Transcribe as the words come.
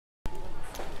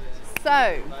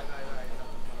So,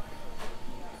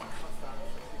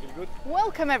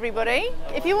 welcome everybody.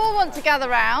 If you all want to gather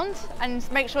round and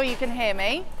make sure you can hear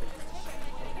me.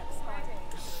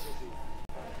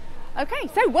 Okay,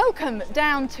 so welcome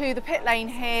down to the pit lane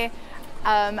here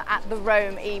at the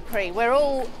Rome E-Prix. We're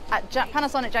all at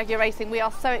Panasonic Jaguar Racing. We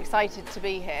are so excited to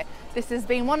be here. This has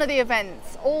been one of the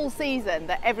events all season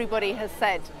that everybody has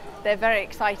said they're very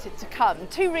excited to come.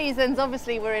 Two reasons: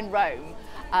 obviously we're in Rome.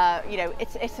 You know,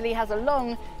 Italy has a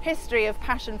long history of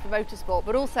passion for motorsport,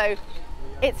 but also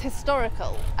it's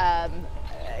historical.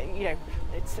 You know,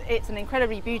 it's an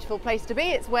incredibly beautiful place to be.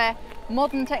 It's where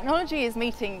modern technology is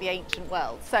meeting the ancient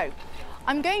world. So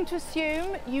I'm going to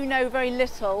assume you know very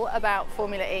little about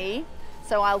Formula E,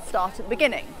 so I'll start at the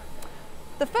beginning.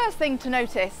 The first thing to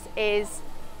notice is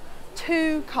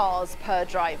 2 cars per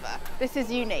driver. This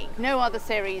is unique. No other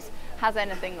series has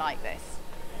anything like this.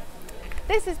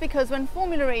 This is because when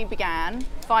Formula E began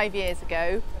 5 years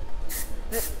ago,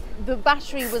 the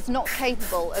battery was not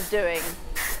capable of doing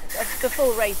the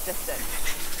full race distance.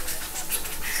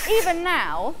 Even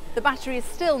now, the battery is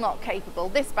still not capable,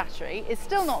 this battery is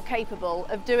still not capable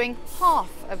of doing half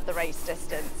of the race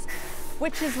distance,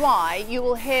 which is why you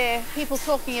will hear people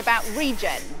talking about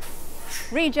regen.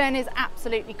 Regen is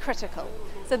absolutely critical.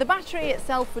 So the battery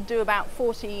itself would do about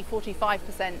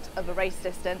 40–45% of a race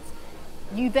distance.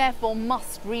 You therefore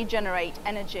must regenerate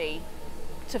energy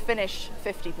to finish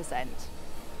 50%.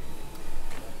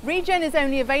 Regen is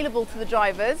only available to the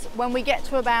drivers when we get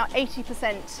to about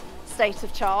 80% state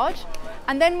of charge,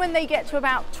 and then when they get to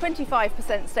about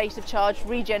 25% state of charge,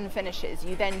 regen finishes.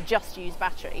 You then just use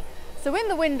battery. So in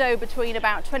the window between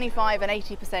about 25 and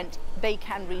 80%, they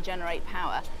can regenerate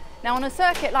power. Now on a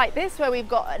circuit like this, where we've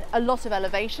got a lot of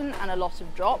elevation and a lot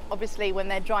of drop, obviously when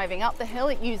they're driving up the hill,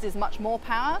 it uses much more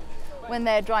power. When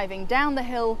they're driving down the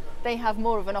hill, they have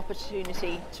more of an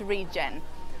opportunity to regen.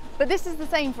 But this is the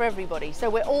same for everybody, so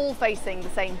we're all facing the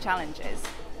same challenges.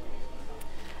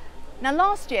 Now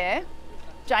last year,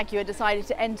 Jaguar decided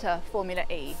to enter Formula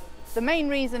E. The main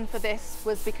reason for this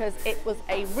was because it was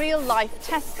a real-life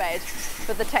test bed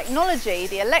for the technology,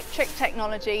 the electric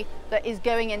technology that is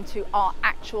going into our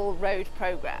actual road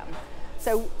program.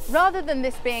 So rather than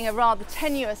this being a rather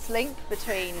tenuous link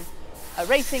between a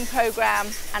racing program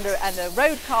and a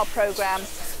road car program,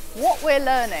 what we're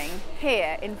learning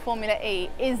here in Formula E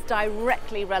is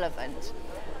directly relevant.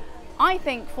 I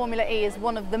think Formula E is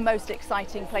one of the most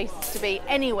exciting places to be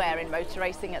anywhere in motor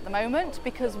racing at the moment,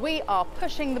 because we are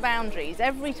pushing the boundaries.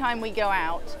 Every time we go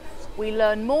out, we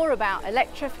learn more about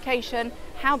electrification,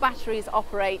 how batteries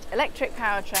operate, electric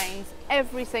powertrains,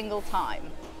 every single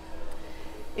time.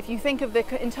 If you think of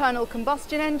the internal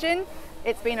combustion engine,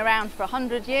 it's been around for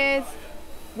 100 years.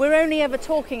 We're only ever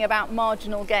talking about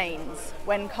marginal gains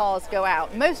when cars go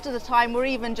out. Most of the time we're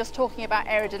even just talking about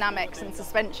aerodynamics and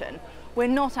suspension. We're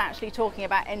not actually talking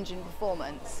about engine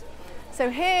performance.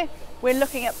 So here we're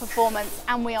looking at performance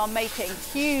and we are making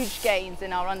huge gains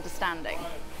in our understanding.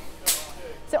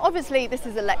 So obviously this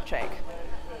is electric.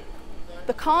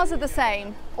 The cars are the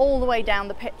same all the way down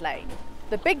the pit lane.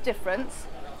 The big difference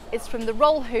is from the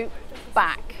roll hoop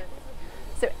back.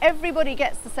 So everybody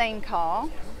gets the same car.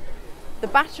 The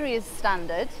battery is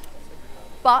standard,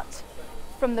 but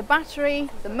from the battery,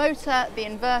 the motor, the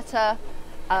inverter,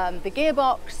 the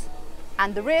gearbox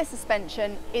and the rear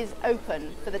suspension is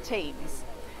open for the teams.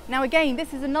 Now again,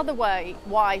 this is another way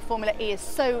why Formula E is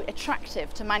so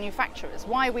attractive to manufacturers,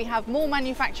 why we have more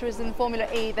manufacturers in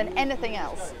Formula E than anything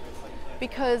else,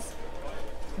 because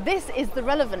this is the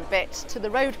relevant bit to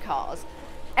the road cars.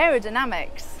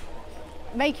 Aerodynamics,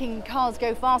 making cars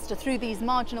go faster through these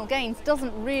marginal gains,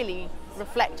 doesn't really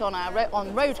reflect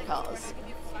on road cars.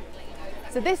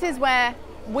 So this is where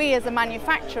we as a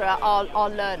manufacturer are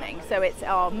learning. So it's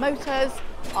our motors,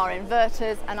 our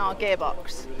inverters and our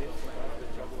gearbox.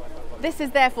 This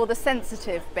is therefore the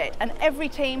sensitive bit, and every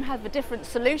team has a different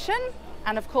solution,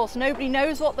 and of course nobody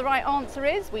knows what the right answer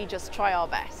is, we just try our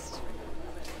best.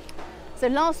 So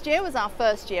last year was our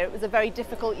first year. It was a very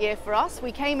difficult year for us.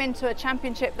 We came into a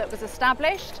championship that was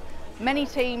established. Many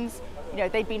teams, you know,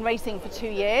 they'd been racing for 2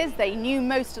 years. They knew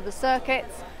most of the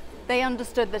circuits. They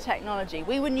understood the technology.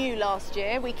 We were new last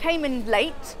year. We came in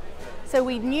late, so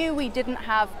we knew we didn't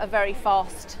have a very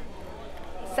fast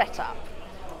setup.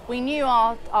 We knew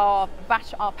our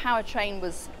powertrain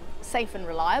was safe and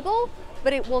reliable,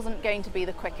 but it wasn't going to be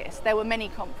the quickest. There were many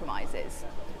compromises.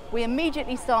 We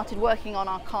immediately started working on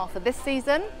our car for this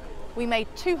season. We made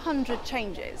 200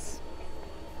 changes.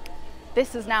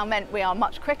 This has now meant we are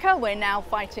much quicker. We're now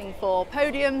fighting for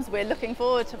podiums. We're looking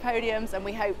forward to podiums and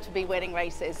we hope to be winning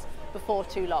races before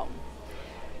too long.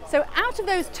 So out of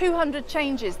those 200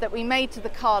 changes that we made to the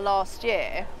car last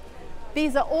year,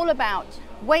 these are all about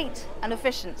weight and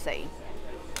efficiency.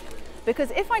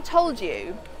 Because if I told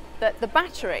you that the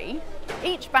battery,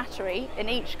 each battery in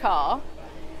each car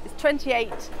is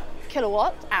 28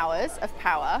 kilowatt hours of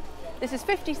power, this is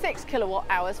 56 kilowatt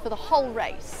hours for the whole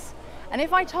race. And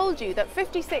if I told you that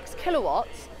 56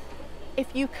 kilowatts,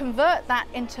 if you convert that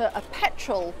into a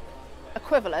petrol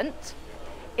equivalent,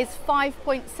 is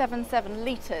 5.77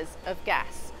 litres of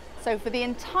gas. So for the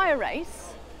entire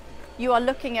race, you are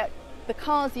looking at the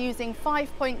cars using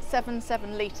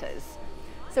 5.77 litres.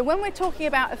 So when we're talking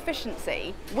about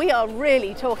efficiency, we are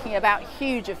really talking about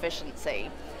huge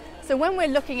efficiency. So when we're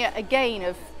looking at a gain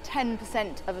of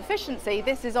 10% of efficiency,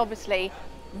 this is obviously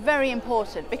very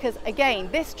important because, again,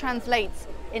 this translates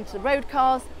into road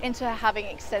cars, into having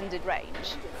extended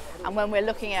range. And when we're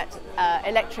looking at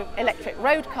electric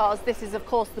road cars, this is of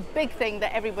course the big thing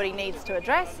that everybody needs to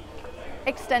address,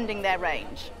 extending their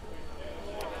range.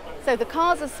 So the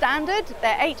cars are standard,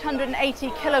 they're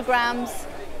 880 kilograms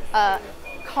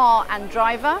car and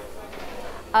driver.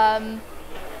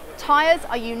 Tyres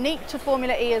are unique to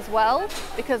Formula E as well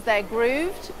because they're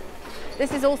grooved.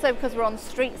 This is also because we're on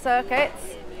street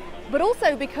circuits, but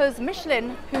also because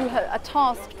Michelin, who are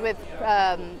tasked with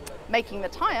making the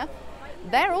tyre,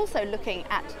 they're also looking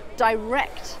at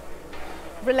direct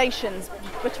relations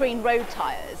between road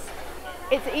tyres.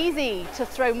 It's easy to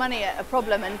throw money at a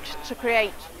problem and to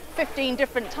create 15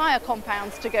 different tyre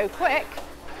compounds to go quick,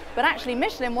 but actually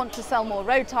Michelin want to sell more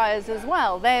road tyres as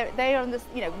well. They are this,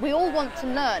 you know, we all want to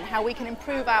learn how we can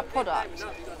improve our product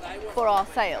for our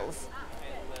sales.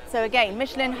 So again,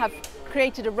 Michelin have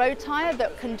created a road tyre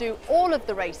that can do all of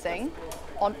the racing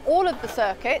on all of the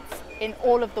circuits in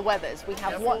all of the weathers. We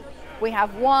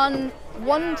have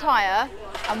one tyre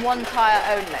and one tyre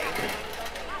only.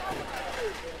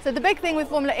 So the big thing with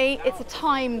Formula E, it's a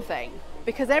time thing.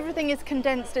 Because everything is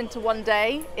condensed into one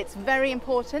day, it's very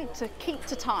important to keep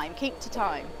to time.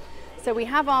 So we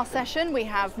have our session, we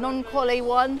have non-quali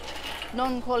 1,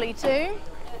 non-quali 2.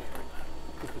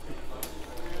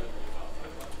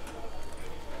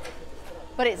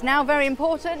 But it's now very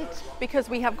important because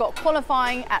we have got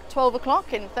qualifying at 12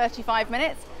 o'clock in 35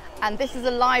 minutes, and this is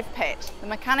a live pit. The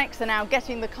mechanics are now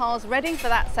getting the cars ready for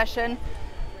that session.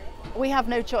 We have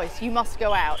no choice, you must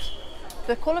go out.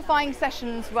 The qualifying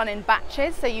sessions run in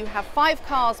batches, so you have 5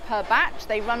 cars per batch.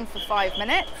 They run for 5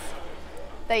 minutes.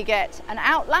 They get an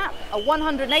out lap, a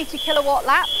 180 kilowatt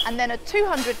lap, and then a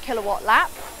 200 kilowatt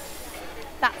lap.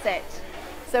 That's it.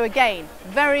 So again,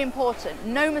 very important,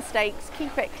 no mistakes,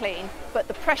 keep it clean, but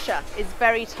the pressure is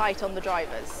very tight on the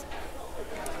drivers.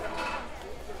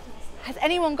 Has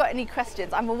anyone got any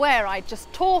questions? I'm aware I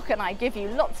just talk and I give you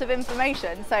lots of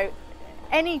information, so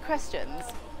any questions?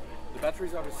 The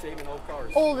batteries are the same in all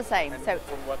cars? All the same. And so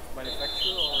from what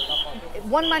manufacturer? Or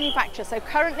one manufacturer. So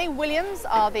currently Williams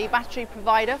are the battery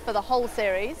provider for the whole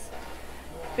series.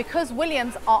 Because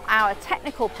Williams are our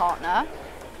technical partner,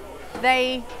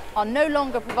 they are no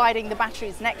longer providing the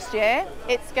batteries next year.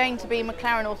 It's going to be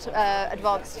McLaren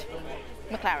Advanced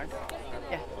McLaren.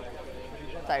 Yeah.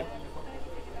 So.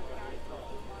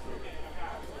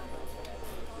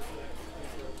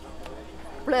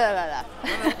 Blah, blah,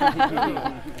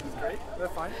 blah. great, they're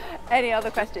fine. Any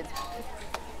other questions?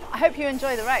 I hope you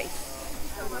enjoy the race.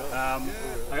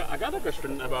 I got a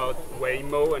question about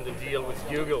Waymo and the deal with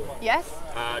Google. Yes?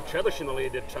 Traditionally,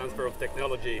 the transfer of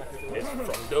technology is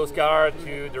from those cars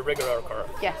to the regular car.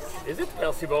 Yes. Is it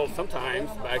possible sometimes,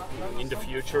 back in the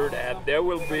future, that there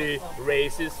will be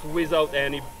races without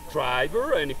any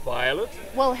driver, any pilot,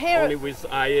 well, here only with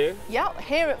IA? Yeah,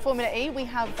 here at Formula E we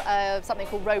have something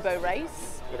called Robo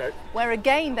Race, okay, where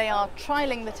again they are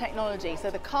trialling the technology.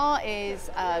 So the car is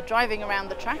driving around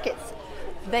the track.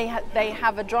 They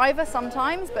have a driver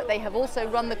sometimes, but they have also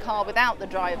run the car without the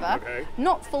driver. Okay.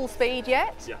 Not full speed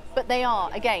yet, yeah, but they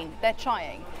are, again, they're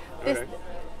trying. Okay.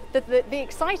 The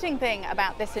exciting thing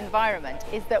about this environment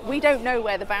is that we don't know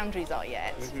where the boundaries are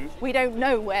yet. Mm-hmm. We don't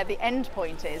know where the end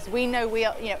point is. We know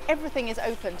everything is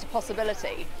open to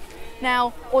possibility.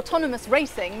 Now, autonomous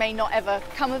racing may not ever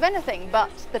come of anything,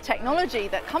 but the technology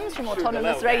that comes from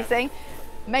autonomous racing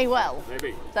may well.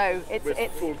 Maybe. So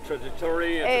it's full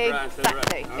trajectory and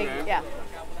exactly. Okay. Yeah.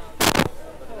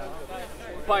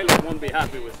 Pilot won't be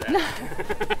happy with that.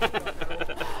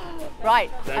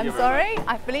 Right. Thank I'm you very sorry. much.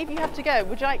 I believe you have to go.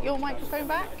 Would you like your microphone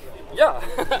back? Yeah.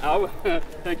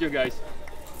 Thank you, guys.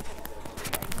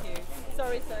 Thank you.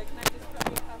 Sorry, sir. Can I just grab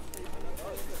your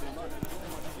passport?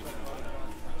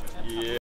 Yeah.